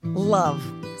Love.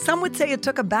 Some would say it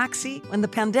took a backseat when the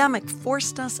pandemic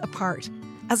forced us apart.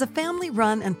 As a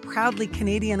family-run and proudly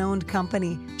Canadian-owned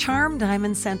company, Charm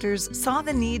Diamond Centers saw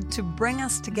the need to bring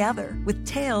us together with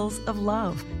tales of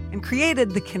love and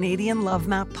created the Canadian Love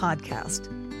Map podcast.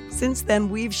 Since then,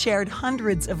 we've shared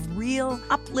hundreds of real,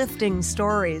 uplifting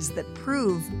stories that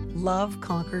prove love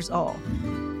conquers all.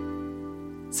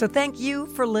 So thank you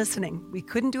for listening. We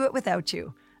couldn't do it without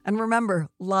you. And remember,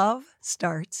 love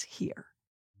starts here.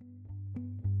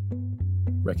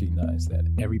 Recognize that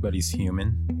everybody's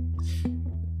human.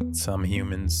 Some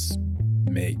humans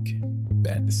make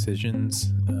bad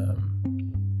decisions.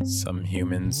 Some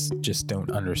humans just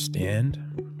don't understand.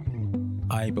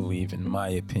 I believe, in my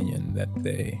opinion, that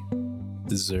they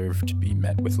deserve to be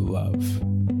met with love.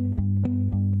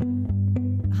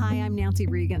 Hi, I'm Nancy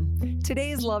Regan.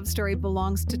 Today's love story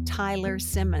belongs to Tyler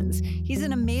Simmonds. He's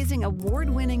an amazing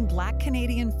award-winning Black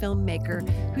Canadian filmmaker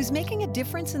who's making a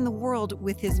difference in the world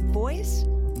with his voice,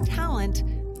 talent,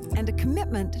 and a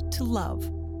commitment to love.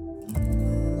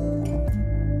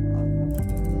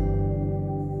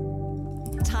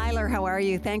 Tyler, how are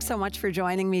you? Thanks so much for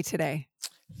joining me today.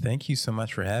 Thank you so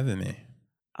much for having me.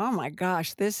 Oh my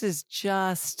gosh, this is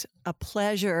just a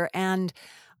pleasure. And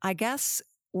I guess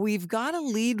we've got to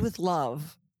lead with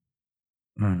love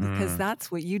because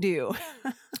that's what you do.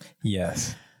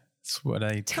 Yes, it's what I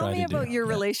try to do. Tell me about your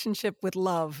relationship with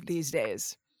love these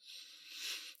days.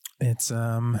 It's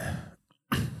my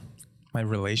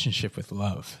relationship with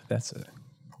love. That's a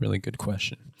really good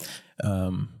question.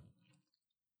 I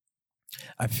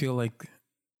feel like,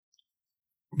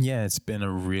 it's been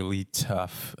a really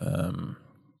tough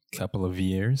couple of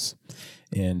years,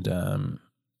 and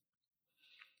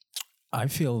I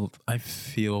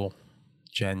feel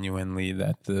genuinely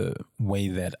that the way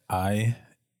that I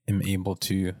am able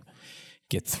to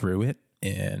get through it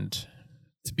and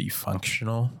to be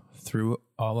functional through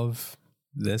all of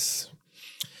this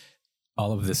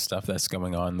stuff that's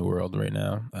going on in the world right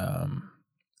now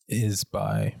is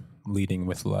by leading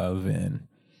with love and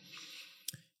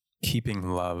keeping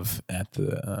love at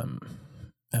the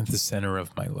center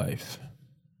of my life.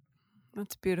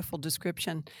 That's a beautiful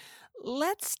description.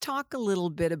 Let's talk a little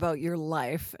bit about your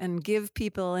life and give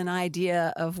people an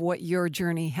idea of what your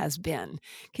journey has been.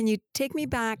 Can you take me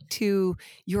back to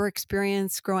your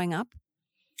experience growing up?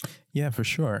 Yeah, for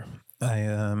sure.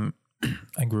 I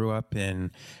grew up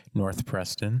in North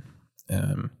Preston,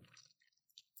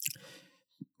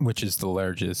 which is the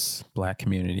largest Black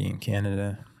community in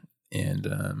Canada. And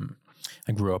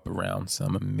I grew up around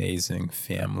some amazing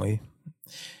family.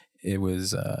 It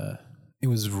was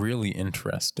really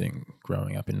interesting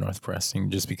growing up in North Preston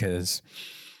just because,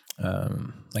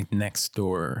 next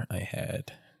door, I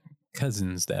had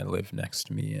cousins that lived next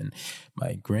to me, and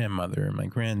my grandmother and my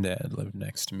granddad lived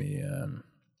next to me.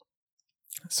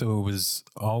 So it was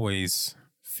always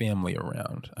family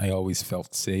around. I always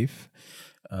felt safe.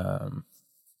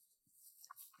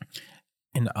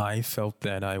 And I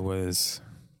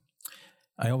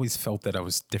always felt that I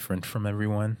was different from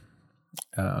everyone,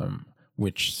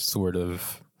 which sort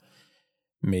of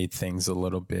made things a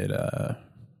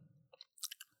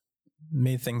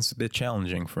bit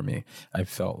challenging for me. I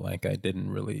felt like I didn't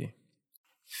really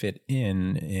fit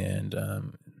in, and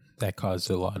that caused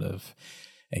a lot of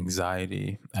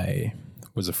anxiety. I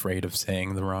was afraid of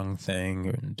saying the wrong thing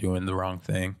and doing the wrong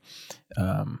thing,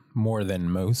 more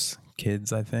than most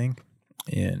kids, I think.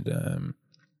 And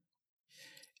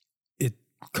it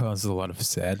caused a lot of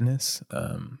sadness,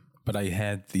 but I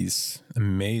had these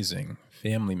amazing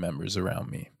family members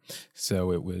around me.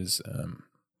 So it was,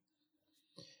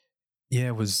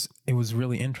 it was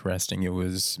really interesting. It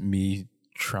was me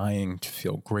trying to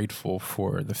feel grateful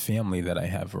for the family that I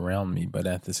have around me, but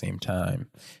at the same time,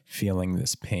 feeling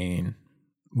this pain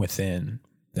within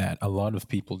that a lot of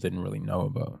people didn't really know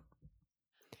about.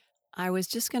 I was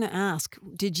just going to ask,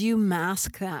 did you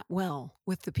mask that well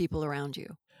with the people around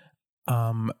you?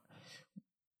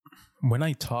 When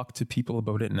I talk to people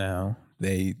about it now,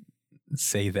 they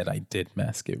say that I did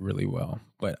mask it really well,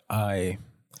 but I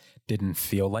didn't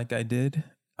feel like I did.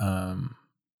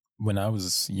 When I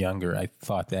was younger, I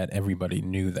thought that everybody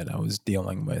knew that I was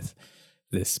dealing with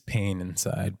this pain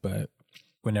inside, but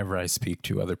whenever I speak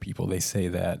to other people, they say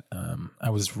that I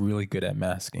was really good at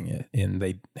masking it, and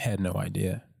they had no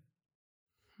idea.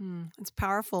 It's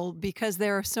powerful because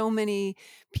there are so many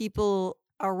people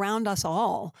around us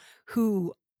all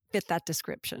who fit that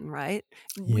description, right?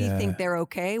 Yeah. We think they're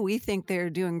okay. We think they're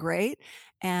doing great.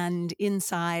 And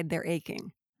inside they're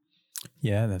aching.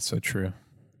 Yeah, that's so true.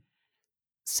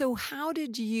 So how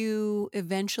did you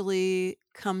eventually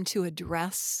come to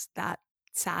address that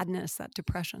sadness, that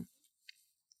depression?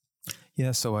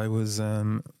 Yeah, so I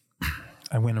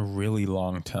went a really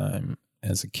long time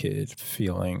as a kid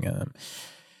feeling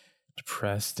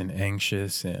depressed and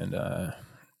anxious, and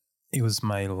it was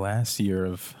my last year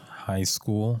of high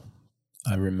school.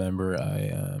 I remember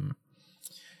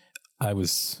I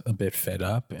was a bit fed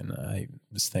up, and I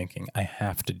was thinking, I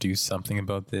have to do something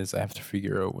about this. I have to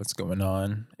figure out what's going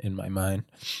on in my mind.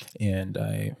 And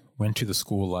I went to the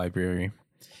school library,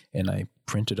 and I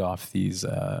printed off these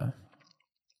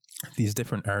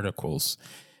different articles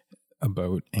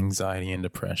about anxiety and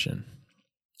depression.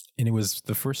 And it was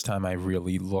the first time I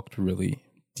really looked really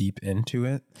deep into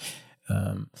it.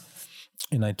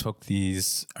 And I took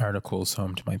these articles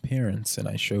home to my parents, and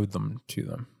I showed them to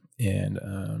them.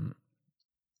 And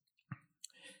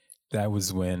that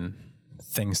was when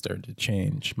things started to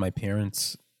change. My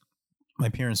parents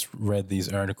read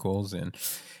these articles, and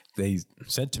they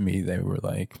said to me, they were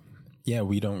like, yeah,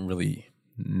 we don't really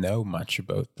know much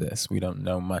about this. We don't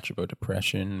know much about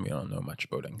depression. We don't know much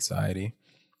about anxiety,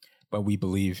 but we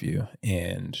believe you,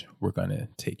 and we're going to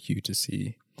take you to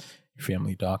see your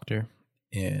family doctor,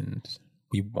 and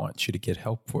we want you to get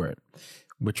help for it,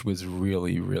 which was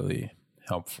really, really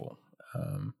helpful.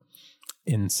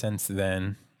 And since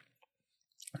then,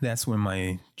 that's when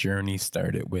my journey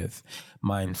started with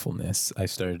mindfulness. I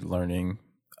started learning,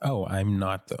 oh, I'm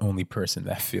not the only person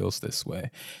that feels this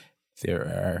way. There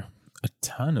are a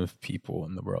ton of people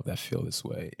in the world that feel this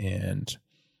way. And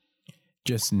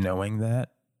just knowing that,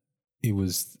 it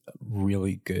was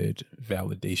really good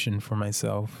validation for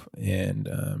myself. And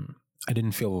I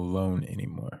didn't feel alone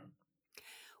anymore.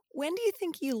 When do you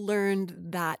think you learned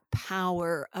that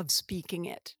power of speaking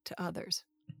it to others?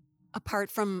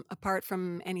 Apart from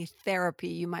any therapy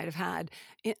you might have had,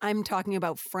 I'm talking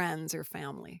about friends or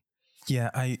family. Yeah,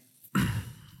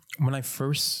 when I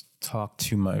first talked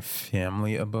to my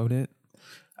family about it,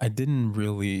 I didn't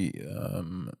really,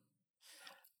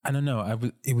 I don't know.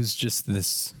 It was just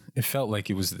this, it felt like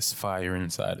it was this fire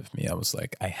inside of me. I was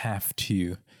like, I have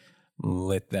to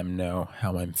let them know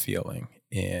how I'm feeling,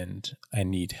 and I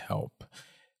need help.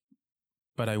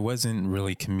 But I wasn't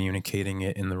really communicating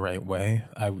it in the right way.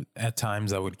 At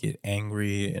times I would get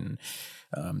angry and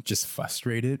just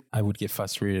frustrated. I would get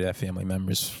frustrated at family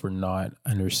members for not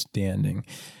understanding,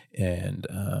 and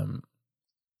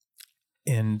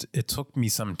it took me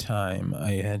some time.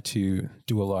 I had to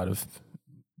do a lot of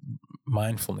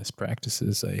mindfulness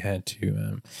practices. I had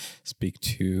to speak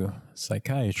to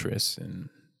psychiatrists and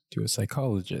to a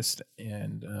psychologist,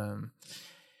 and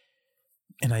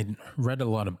I read a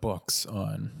lot of books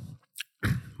on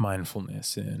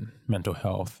mindfulness and mental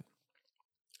health.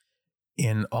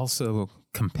 And also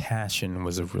compassion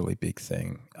was a really big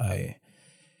thing. I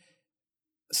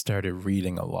started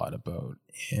reading a lot about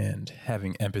and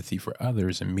having empathy for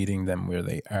others and meeting them where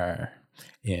they are.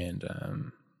 And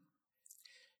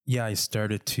I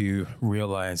started to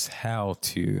realize how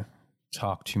to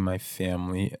talk to my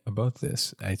family about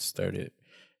this. I started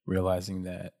realizing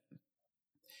that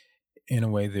in a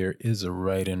way, there is a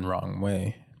right and wrong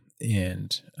way.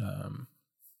 And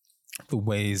the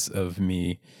ways of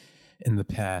me in the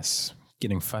past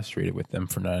getting frustrated with them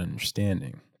for not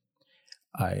understanding,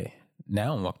 I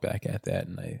now look back at that,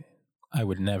 and I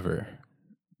would never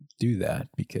do that,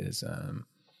 because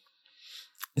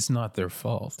it's not their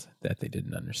fault that they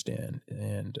didn't understand.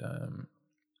 And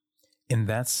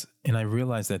I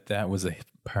realized that was a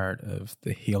part of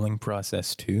the healing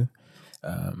process too.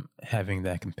 Having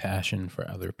that compassion for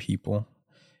other people,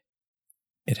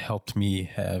 it helped me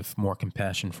have more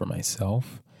compassion for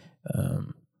myself.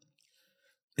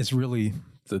 It's really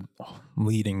the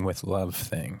leading with love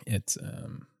thing. It's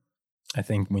I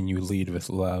think when you lead with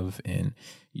love, and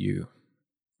you're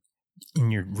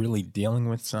really dealing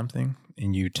with something,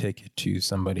 and you take it to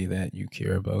somebody that you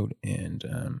care about, and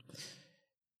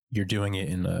you're doing it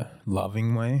in a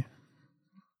loving way.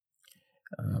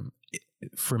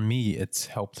 For me, it's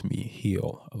helped me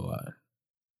heal a lot.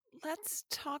 Let's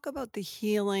talk about the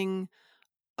healing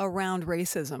around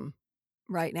racism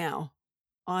right now,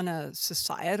 on a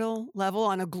societal level,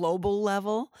 on a global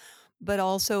level, but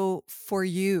also for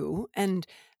you, and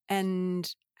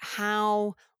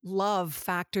how love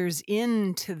factors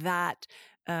into that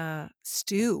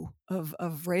stew of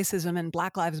racism and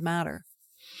Black Lives Matter.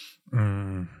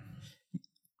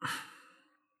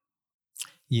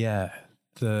 Yeah,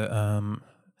 I'm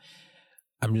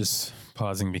just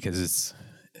pausing because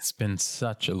it's been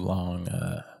such a long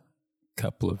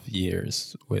couple of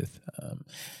years with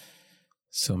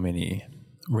so many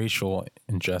racial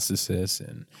injustices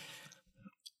and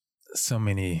so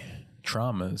many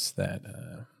traumas that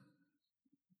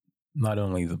not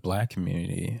only the Black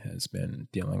community has been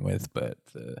dealing with, but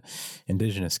the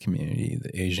Indigenous community,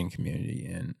 the Asian community.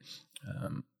 And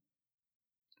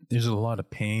there's a lot of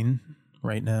pain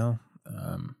right now.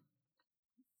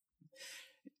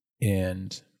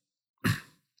 And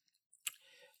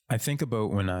I think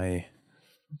about when I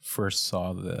first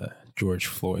saw the George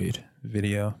Floyd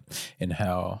video and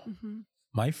how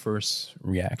my first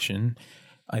reaction,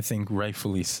 I think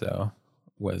rightfully so,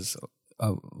 was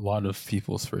a lot of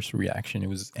people's first reaction. It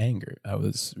was anger. I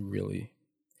was really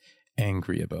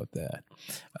angry about that.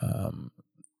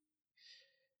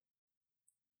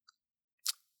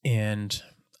 And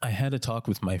I had a talk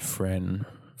with my friend,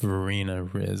 Verena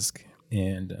Rizk,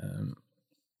 and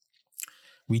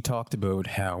we talked about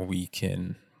how we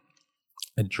can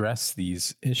address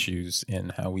these issues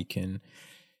and how we can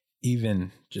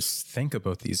even just think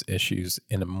about these issues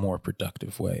in a more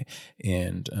productive way.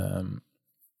 And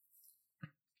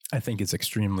I think it's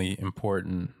extremely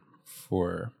important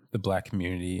for the Black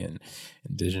community and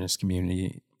Indigenous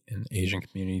community and Asian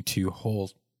community to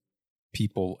hold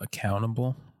people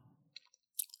accountable.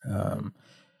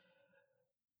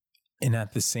 And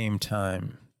at the same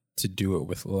time, to do it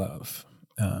with love,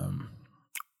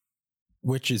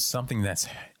 which is something that's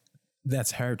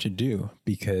hard to do,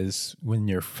 because when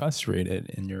you're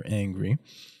frustrated and you're angry,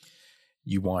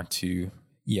 you want to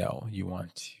yell, you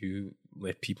want to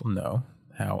let people know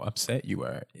how upset you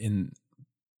are. And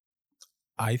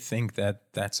I think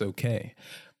that that's okay.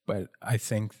 But I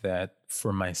think that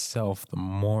for myself, the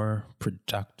more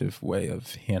productive way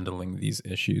of handling these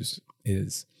issues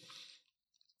is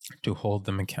to hold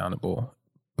them accountable,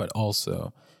 but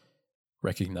also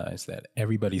recognize that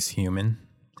everybody's human.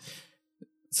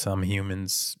 Some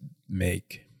humans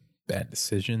make bad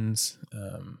decisions.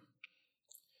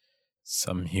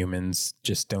 Some humans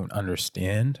just don't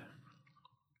understand,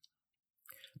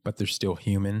 but they're still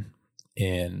human.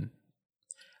 And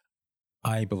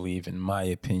I believe, in my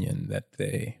opinion, that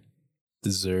they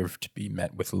deserve to be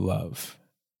met with love.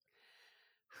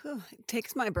 It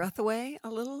takes my breath away a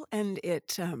little, and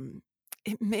it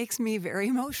makes me very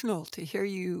emotional to hear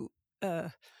you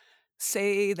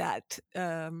say that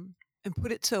and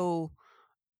put it so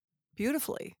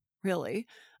beautifully, really.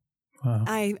 Wow.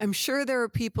 I'm sure there are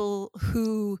people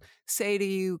who say to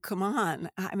you, "Come on,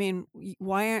 I mean,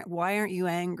 why aren't you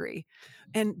angry?"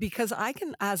 And because I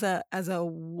can, as a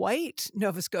white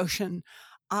Nova Scotian,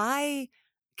 I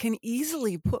can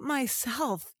easily put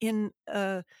myself in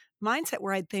a mindset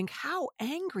where I'd think, "How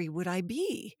angry would I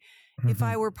be if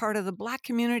I were part of the Black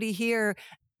community here?"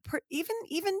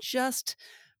 Even just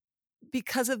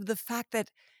because of the fact that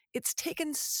it's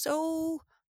taken so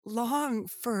long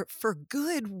for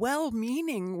good,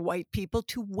 well-meaning white people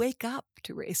to wake up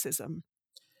to racism.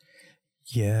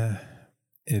 Yeah,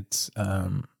 it's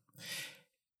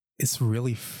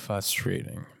really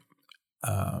frustrating.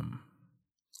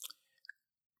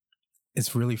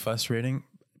 It's really frustrating,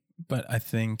 but I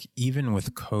think even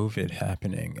with COVID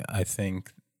happening, I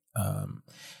think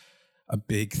a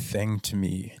big thing to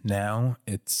me now,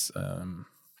 it's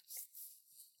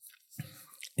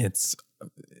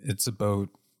about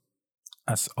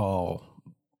us all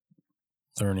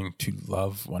learning to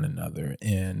love one another.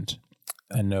 And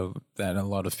I know that a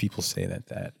lot of people say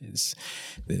that is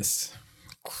this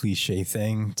cliche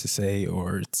thing to say,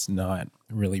 or it's not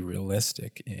really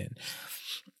realistic. And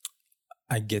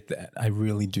I get that. I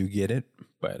really do get it.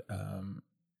 But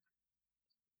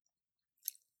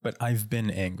I've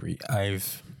been angry.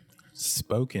 I've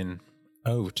spoken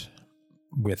out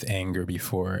with anger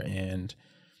before, and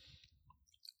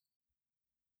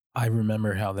I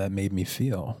remember how that made me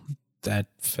feel. That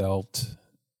felt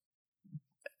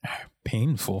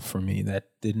painful for me. That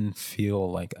didn't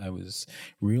feel like I was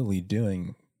really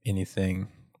doing anything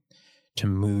to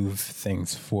move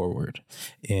things forward.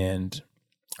 And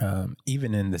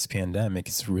even in this pandemic,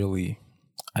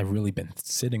 I've really been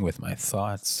sitting with my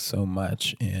thoughts so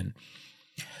much, and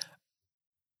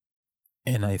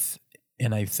I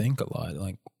think a lot,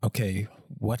 like, okay,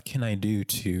 what can I do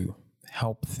to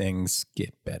help things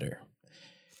get better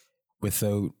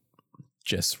without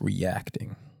just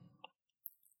reacting?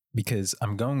 Because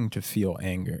I'm going to feel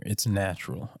anger. It's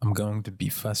natural. I'm going to be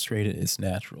frustrated. It's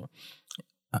natural.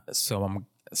 So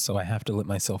I have to let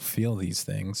myself feel these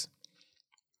things,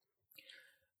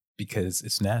 because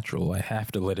it's natural. I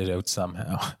have to let it out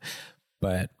somehow.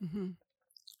 But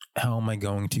how am I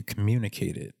going to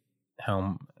communicate it?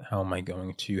 How am I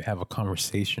going to have a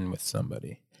conversation with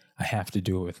somebody? I have to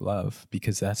do it with love,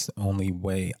 because that's the only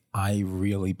way I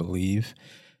really believe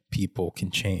people can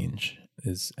change,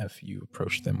 is if you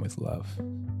approach them with love.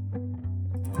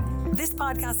 This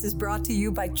podcast is brought to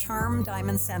you by Charm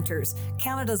Diamond Centers,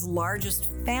 Canada's largest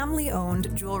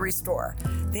family-owned jewelry store.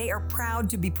 They are proud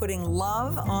to be putting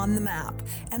love on the map,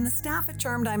 and the staff at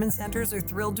Charm Diamond Centers are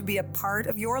thrilled to be a part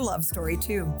of your love story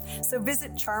too. So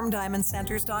visit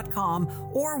charmdiamondcenters.com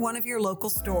or one of your local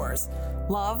stores.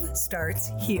 Love starts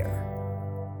here.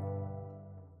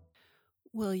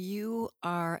 Well, you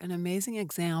are an amazing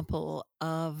example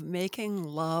of making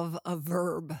love a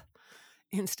verb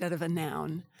instead of a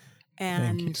noun.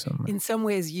 And Thank you so much. in some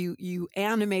ways, you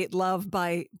animate love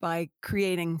by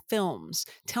creating films.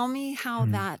 Tell me how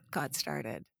that got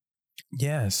started.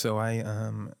 Yeah, so I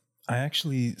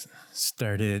actually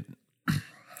started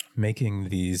making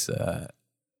these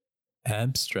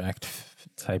abstract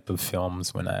type of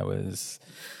films when I was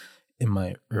in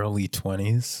my early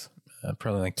 20s,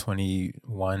 probably like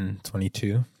 21,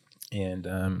 22.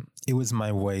 And it was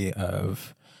my way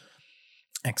of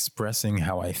expressing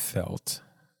how I felt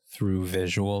through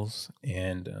visuals.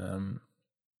 And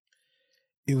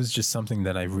it was just something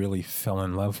that I really fell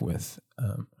in love with.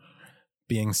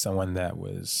 Being someone that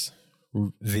was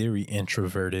very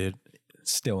introverted,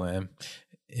 still am,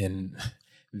 and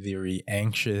very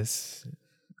anxious.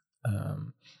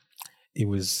 It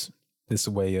was this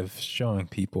way of showing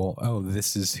people, oh,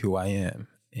 this is who I am.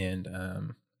 And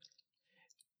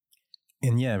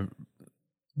yeah,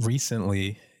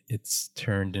 recently it's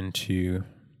turned into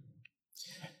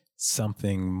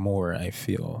something more, I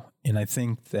feel. And I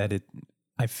think that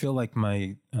I feel like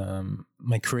my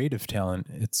creative talent,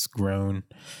 it's grown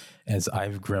as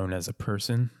I've grown as a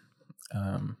person.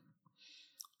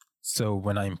 So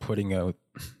when I'm putting out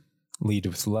Lead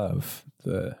with Love,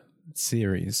 the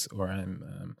series, or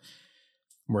I'm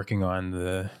working on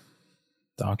the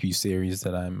docu-series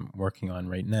that I'm working on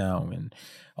right now, and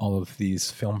all of these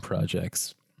film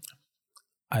projects,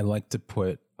 I like to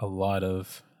put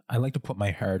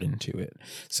my heart into it.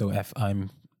 So if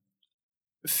I'm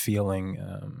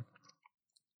feeling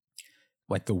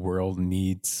like the world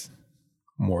needs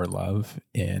more love,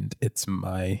 and it's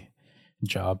my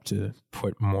job to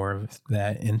put more of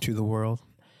that into the world,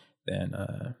 then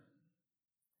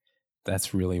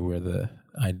that's really where the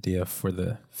idea for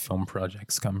the film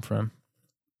projects come from.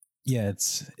 Yeah,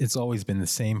 it's always been the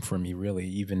same for me, really.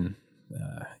 Even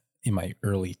in my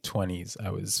early 20s,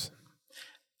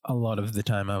 a lot of the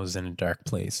time I was in a dark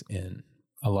place, and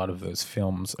a lot of those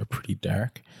films are pretty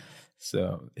dark.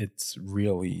 So it's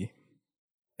really,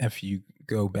 if you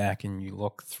go back and you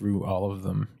look through all of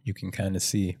them, you can kind of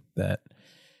see that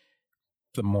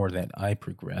the more that I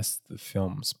progressed, the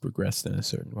films progressed in a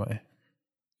certain way.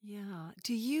 Yeah.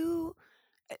 Do you,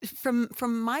 from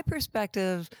my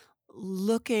perspective,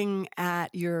 looking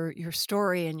at your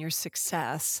story and your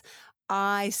success,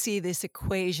 I see this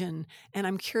equation, and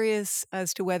I'm curious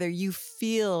as to whether you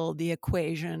feel the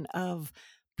equation of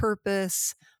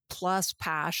purpose plus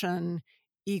passion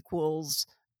equals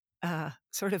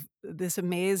sort of this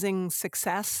amazing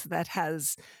success that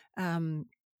has come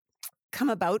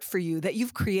about for you, that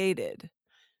you've created.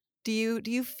 Do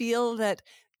you feel that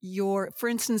for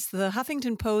instance, the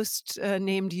Huffington Post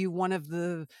named you one of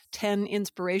the 10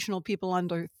 inspirational people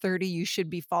under 30 you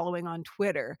should be following on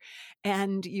Twitter,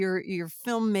 and your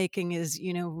filmmaking is,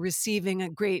 receiving a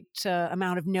great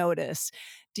amount of notice.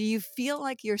 Do you feel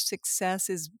like your success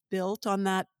is built on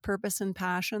that purpose and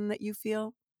passion that you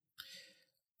feel?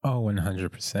 Oh,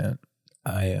 100%.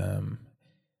 I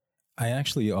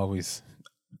actually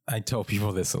I tell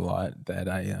people this a lot, that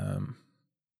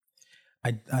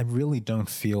I really don't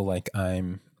feel like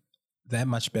I'm that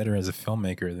much better as a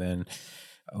filmmaker than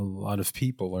a lot of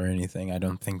people or anything. I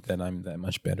don't think that I'm that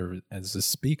much better as a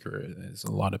speaker as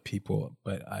a lot of people,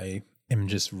 but I am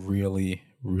just really,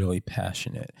 really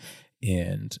passionate.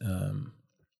 And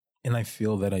I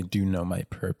feel that I do know my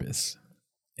purpose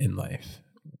in life,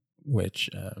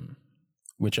 which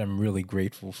I'm really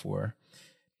grateful for.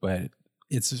 But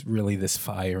it's really this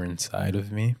fire inside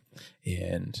of me,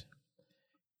 and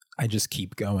I just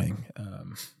keep going.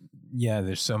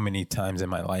 There's so many times in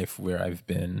my life where I've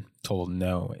been told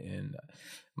no, and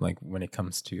like when it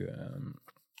comes to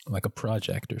like a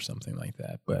project or something like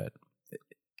that, but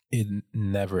it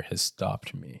never has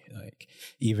stopped me. Like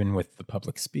even with the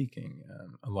public speaking,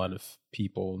 a lot of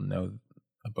people know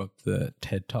about the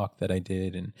TED Talk that I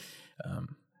did, and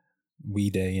We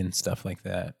Day and stuff like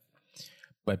that.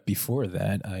 But before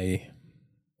that, I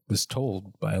was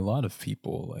told by a lot of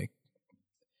people, like,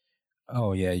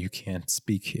 oh yeah, you can't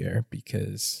speak here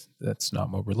because that's not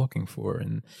what we're looking for,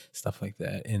 and stuff like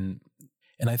that. And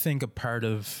I think a part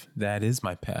of that is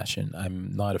my passion.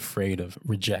 I'm not afraid of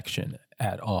rejection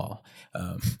at all,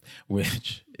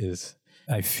 which is,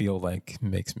 I feel like,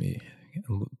 makes me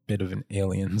bit of an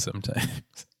alien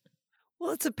sometimes.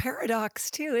 Well, it's a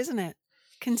paradox too, isn't it?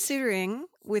 Considering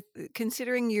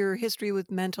your history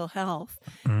with mental health,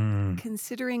 Mm,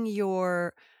 considering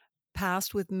your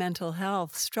past with mental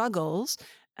health struggles,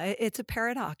 it's a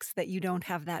paradox that you don't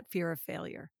have that fear of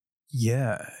failure.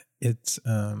 yeah, it's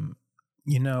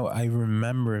I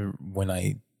remember when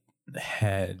I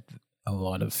had a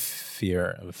lot of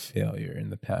fear of failure in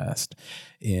the past,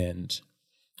 and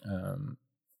um,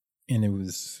 and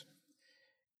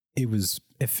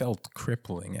it felt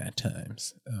crippling at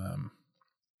times.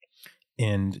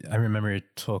 And I remember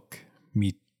it took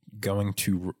me going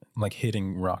to like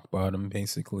hitting rock bottom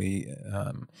basically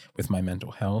with my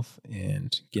mental health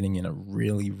and getting in a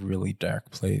really, really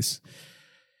dark place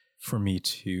for me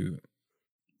to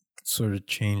sort of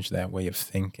change that way of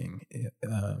thinking.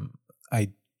 I,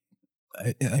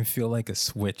 I feel like a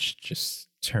switch just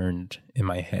turned in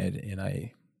my head, and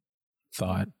I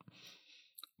thought,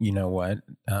 you know what,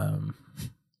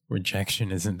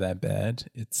 rejection isn't that bad.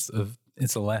 It's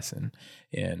a lesson,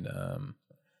 and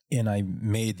I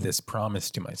made this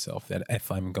promise to myself that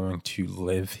if I'm going to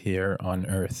live here on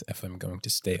earth, if I'm going to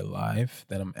stay alive,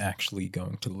 that I'm actually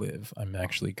going to live. I'm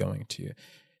actually going to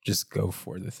just go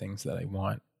for the things that I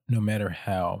want, no matter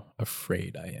how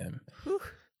afraid I am. Whew.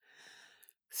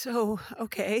 So,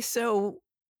 okay. So,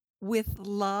 with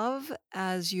love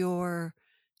as your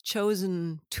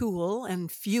chosen tool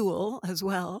and fuel as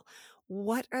well,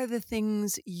 what are the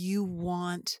things you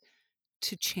want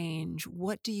to change?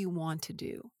 What do you want to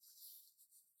do?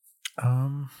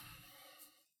 Um,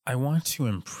 I want to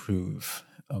improve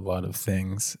a lot of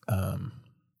things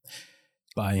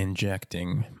by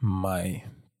injecting my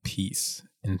peace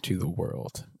into the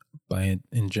world, by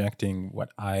injecting what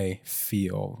I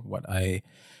feel, what I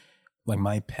like,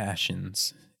 my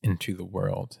passions into the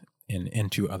world and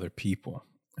into other people.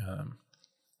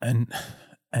 And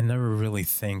I never really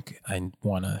think I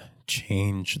want to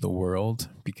change the world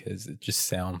because it just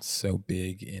sounds so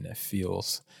big and it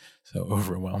feels so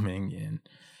overwhelming.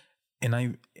 And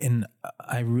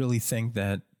I really think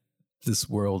that this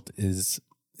world is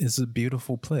a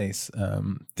beautiful place.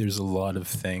 There's a lot of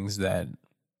things that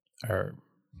are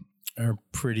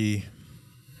pretty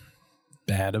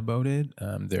bad about it.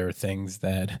 There are things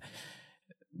that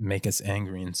make us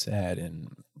angry and sad,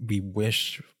 and we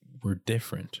wish we're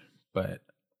different. But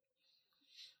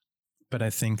I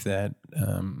think that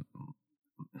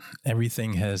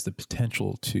everything has the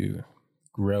potential to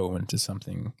grow into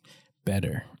something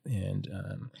better, and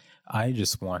I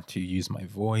just want to use my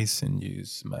voice and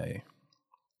use my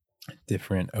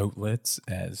different outlets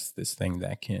as this thing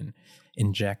that can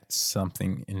inject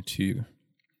something into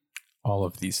all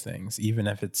of these things, even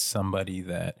if it's somebody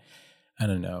that, I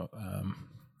don't know,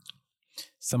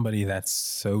 somebody that's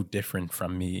so different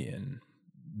from me and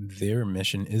their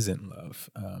mission isn't love.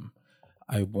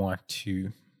 I want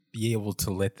to be able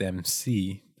to let them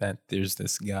see that there's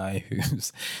this guy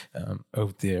who's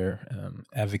out there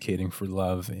advocating for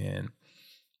love and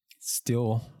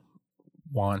still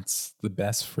wants the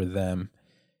best for them,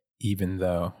 even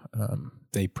though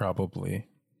they probably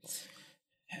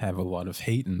have a lot of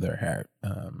hate in their heart,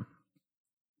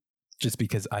 just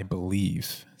because I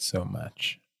believe so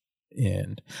much.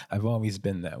 And I've always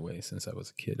been that way since I was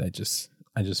a kid. I just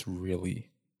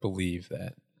really believe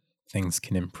that things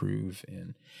can improve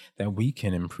and that we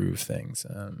can improve things.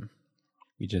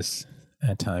 We just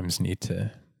at times need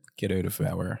to get out of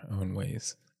our own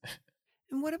ways.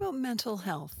 And what about mental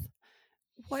health?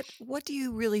 What do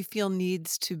you really feel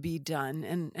needs to be done,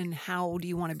 and how do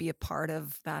you want to be a part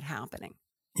of that happening?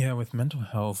 Yeah, with mental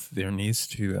health, there needs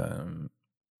to,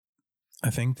 I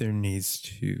think there needs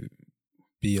to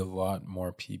be a lot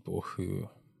more people who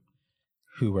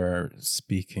are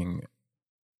speaking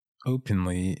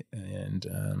openly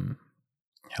and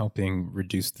helping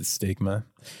reduce the stigma.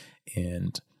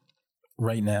 And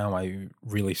right now, I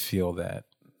really feel that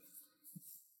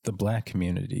the Black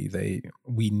community,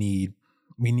 we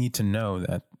need to know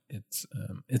that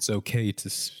it's okay to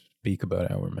speak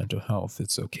about our mental health.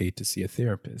 It's okay to see a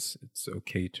therapist. It's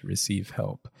okay to receive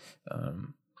help.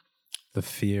 The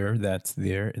fear that's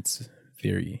there, it's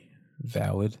very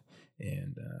valid,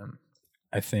 and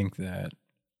I think that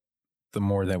the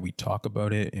more that we talk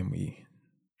about it and we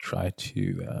try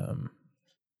to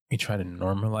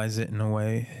normalize it in a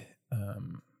way,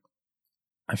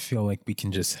 I feel like we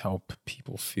can just help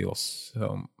people feel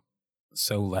so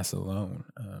less alone.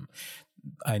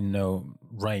 I know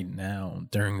right now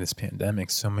during this pandemic,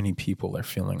 so many people are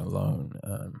feeling alone,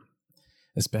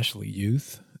 especially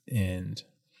youth, and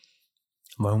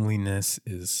loneliness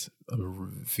is a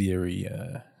very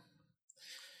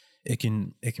it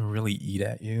can really eat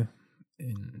at you,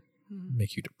 and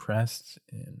make you depressed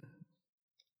and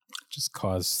just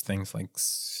cause things like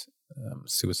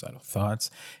suicidal thoughts.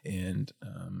 And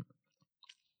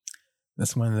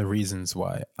that's one of the reasons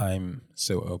why I'm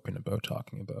so open about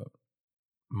talking about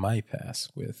my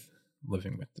past with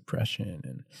living with depression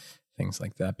and things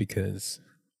like that, because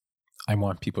I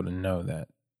want people to know that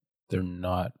they're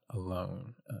not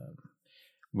alone.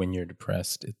 When you're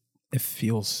depressed, it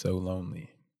feels so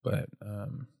lonely, but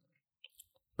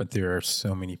there are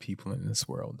so many people in this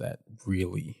world that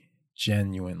really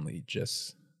genuinely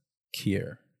just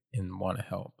care and want to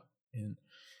help. And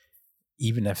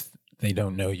even if they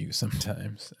don't know you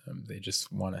sometimes, they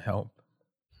just want to help.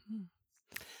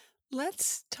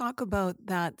 Let's talk about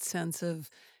that sense of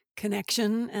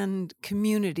connection and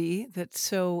community that's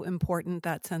so important,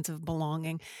 that sense of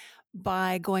belonging,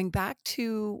 by going back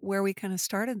to where we kind of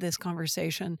started this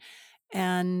conversation.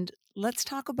 And let's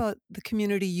talk about the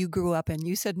community you grew up in.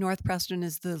 You said North Preston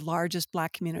is the largest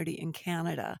Black community in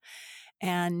Canada.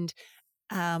 And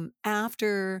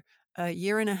after a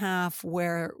year and a half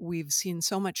where we've seen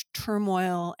so much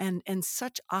turmoil and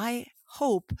such, I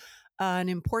hope, an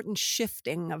important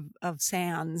shifting of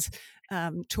sands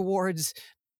towards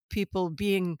people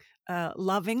being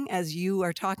loving, as you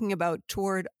are talking about,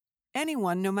 toward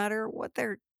anyone, no matter what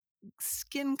their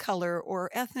skin color or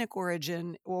ethnic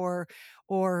origin or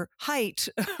height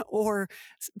or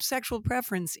sexual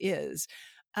preference is.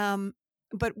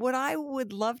 But what I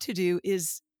would love to do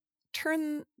is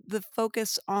turn the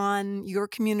focus on your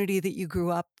community that you grew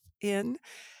up in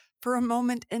for a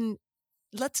moment, and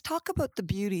let's talk about the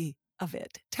beauty of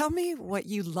it. Tell me what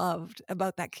you loved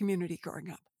about that community growing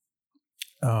up.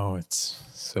 Oh, it's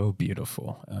so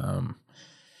beautiful.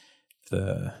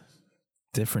 The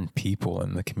different people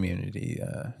in the community,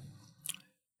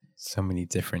 so many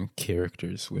different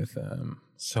characters with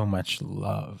so much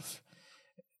love,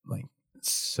 like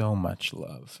so much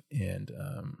love. And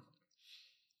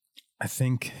I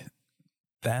think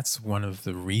that's one of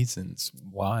the reasons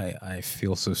why I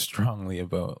feel so strongly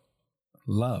about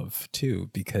love too,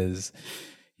 because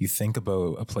you think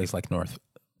about a place like North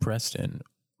Preston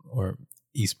or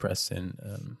East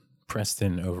Preston,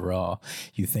 Preston overall,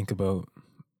 you think about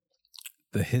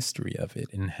the history of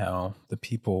it and how the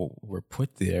people were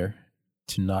put there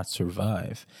to not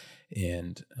survive.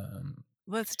 And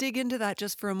let's dig into that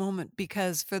just for a moment,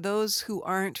 because for those who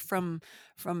aren't from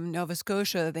Nova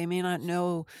Scotia, they may not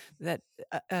know that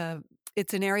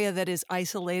it's an area that is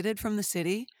isolated from the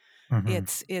city.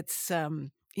 It's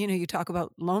you talk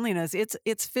about loneliness.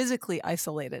 It's physically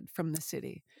isolated from the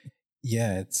city.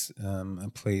 Yeah, it's a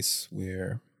place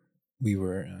where we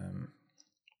were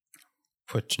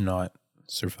put to not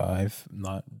survive,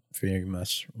 not very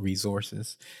much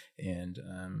resources, and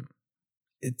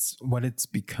it's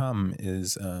become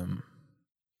is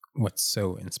what's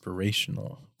so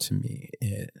inspirational to me.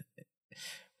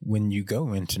 When you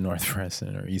go into North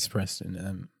Preston or East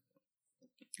Preston,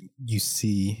 you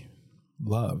see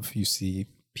love, you see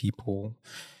people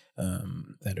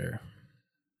that are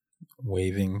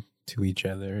waving to each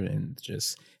other and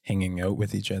just hanging out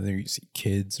with each other. You see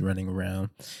kids running around.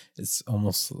 It's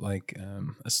almost like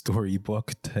a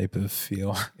storybook type of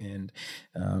feel. And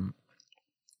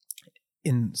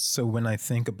so when I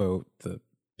think about the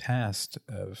past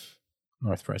of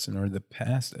North Preston or the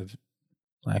past of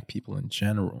Black people in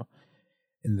general,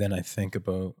 and then I think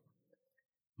about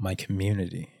my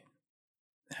community,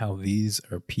 how these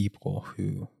are people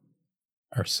who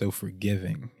are so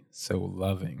forgiving, so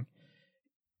loving,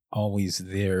 always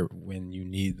there when you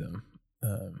need them.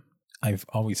 I've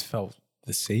always felt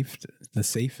the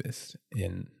safest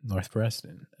in North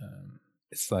Preston.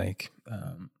 It's like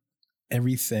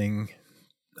everything,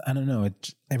 I don't know,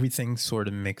 everything sort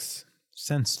of makes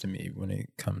sense to me when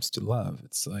it comes to love.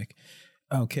 It's like,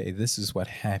 okay, this is what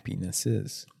happiness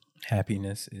is.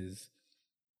 Happiness is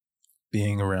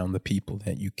being around the people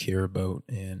that you care about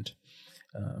and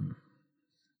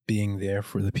being there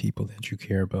for the people that you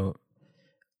care about.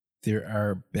 There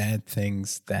are bad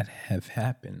things that have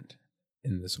happened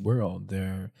in this world. There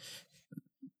are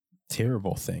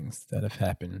terrible things that have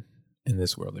happened in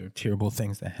this world. There are terrible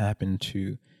things that happen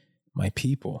to my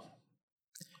people.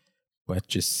 But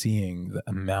just seeing the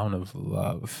amount of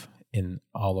love in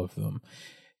all of them,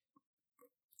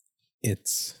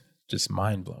 it's just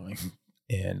mind-blowing.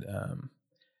 And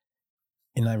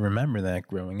I remember that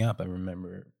growing up. I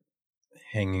remember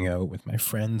hanging out with my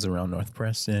friends around North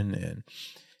Preston, and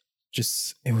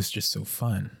it was just so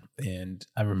fun. And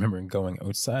I remember going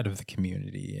outside of the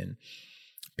community and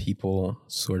people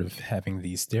sort of having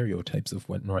these stereotypes of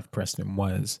what North Preston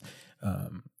was,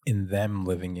 in them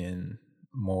living in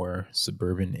more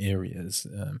suburban areas.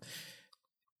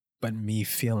 but me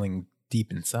feeling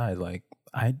deep inside, like,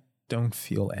 I don't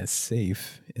feel as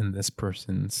safe in this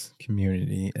person's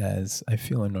community as I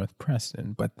feel in North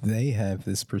Preston, but they have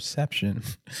this perception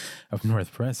of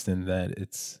North Preston that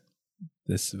it's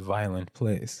this violent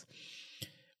place,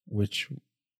 which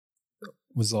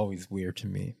was always weird to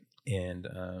me. And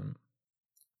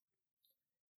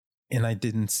I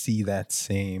didn't see that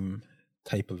same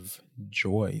type of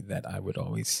joy that I would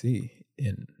always see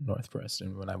in North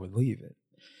Preston when I would leave it.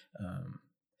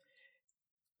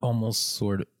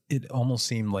 It almost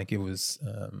seemed like it was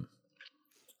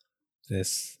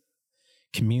this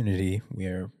community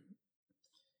where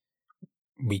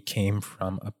we came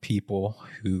from a people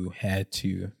who had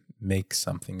to make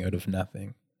something out of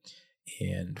nothing,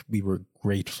 and we were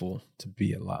grateful to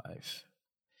be alive.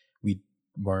 We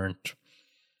weren't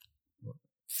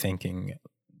thinking.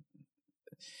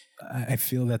 I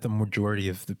feel that the majority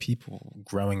of the people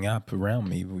growing up around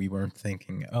me, we weren't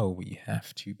thinking, oh, we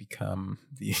have to become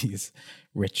these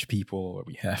rich people, or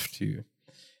we have to,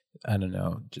 I don't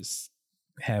know, just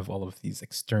have all of these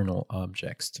external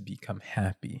objects to become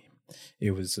happy.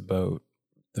 It was about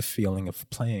the feeling of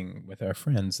playing with our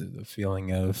friends, the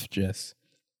feeling of just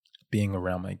being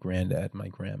around my granddad, my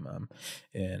grandmom.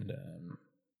 And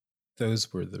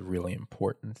those were the really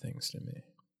important things to me.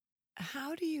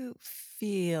 How do you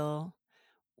feel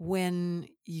when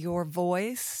your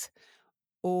voice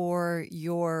or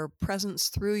your presence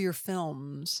through your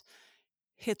films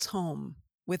hits home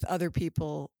with other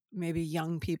people, maybe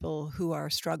young people who are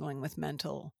struggling with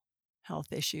mental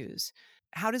health issues?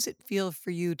 How does it feel for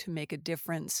you to make a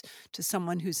difference to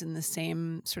someone who's in the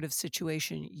same sort of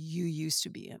situation you used to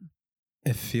be in?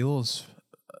 It feels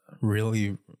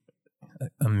really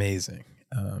amazing.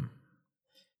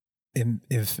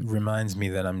 It reminds me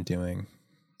that I'm doing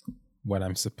what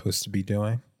I'm supposed to be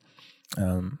doing.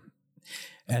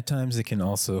 At times it can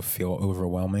also feel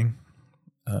overwhelming.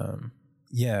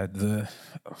 The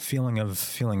feeling of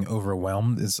feeling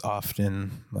overwhelmed is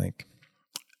often like,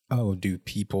 oh, do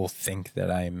people think that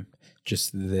I'm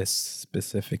just this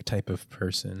specific type of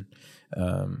person?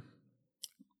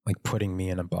 Like putting me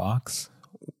in a box,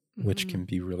 which can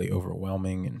be really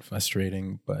overwhelming and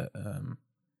frustrating. But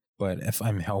if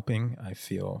I'm helping, I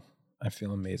feel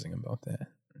amazing about that.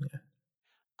 Yeah.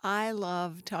 I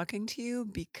love talking to you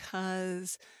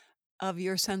because of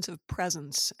your sense of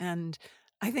presence. And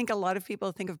I think a lot of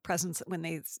people think of presence when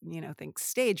they, think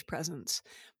stage presence,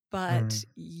 but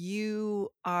you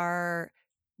are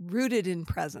rooted in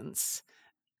presence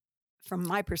from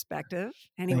my perspective.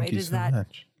 Anyway, Thank you so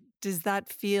much. Does that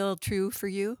feel true for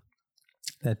you?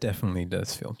 That definitely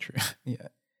does feel true. Yeah.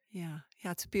 Yeah.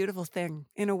 Yeah. It's a beautiful thing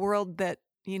in a world that,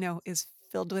 is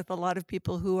filled with a lot of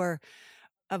people who are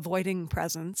avoiding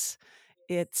presence.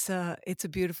 It's a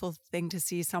beautiful thing to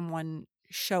see someone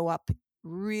show up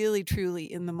really,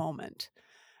 truly in the moment.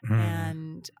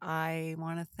 And I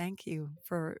want to thank you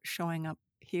for showing up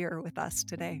here with us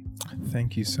today.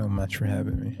 Thank you so much for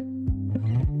having me.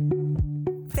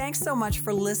 Thanks so much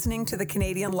for listening to the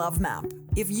Canadian Love Map.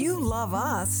 If you love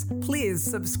us, please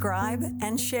subscribe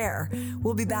and share.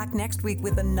 We'll be back next week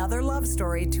with another love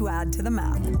story to add to the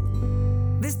map.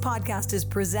 This podcast is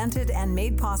presented and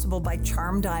made possible by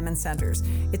Charm Diamond Centers.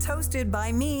 It's hosted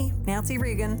by me, Nancy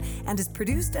Regan, and is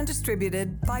produced and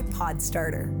distributed by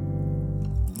Podstarter.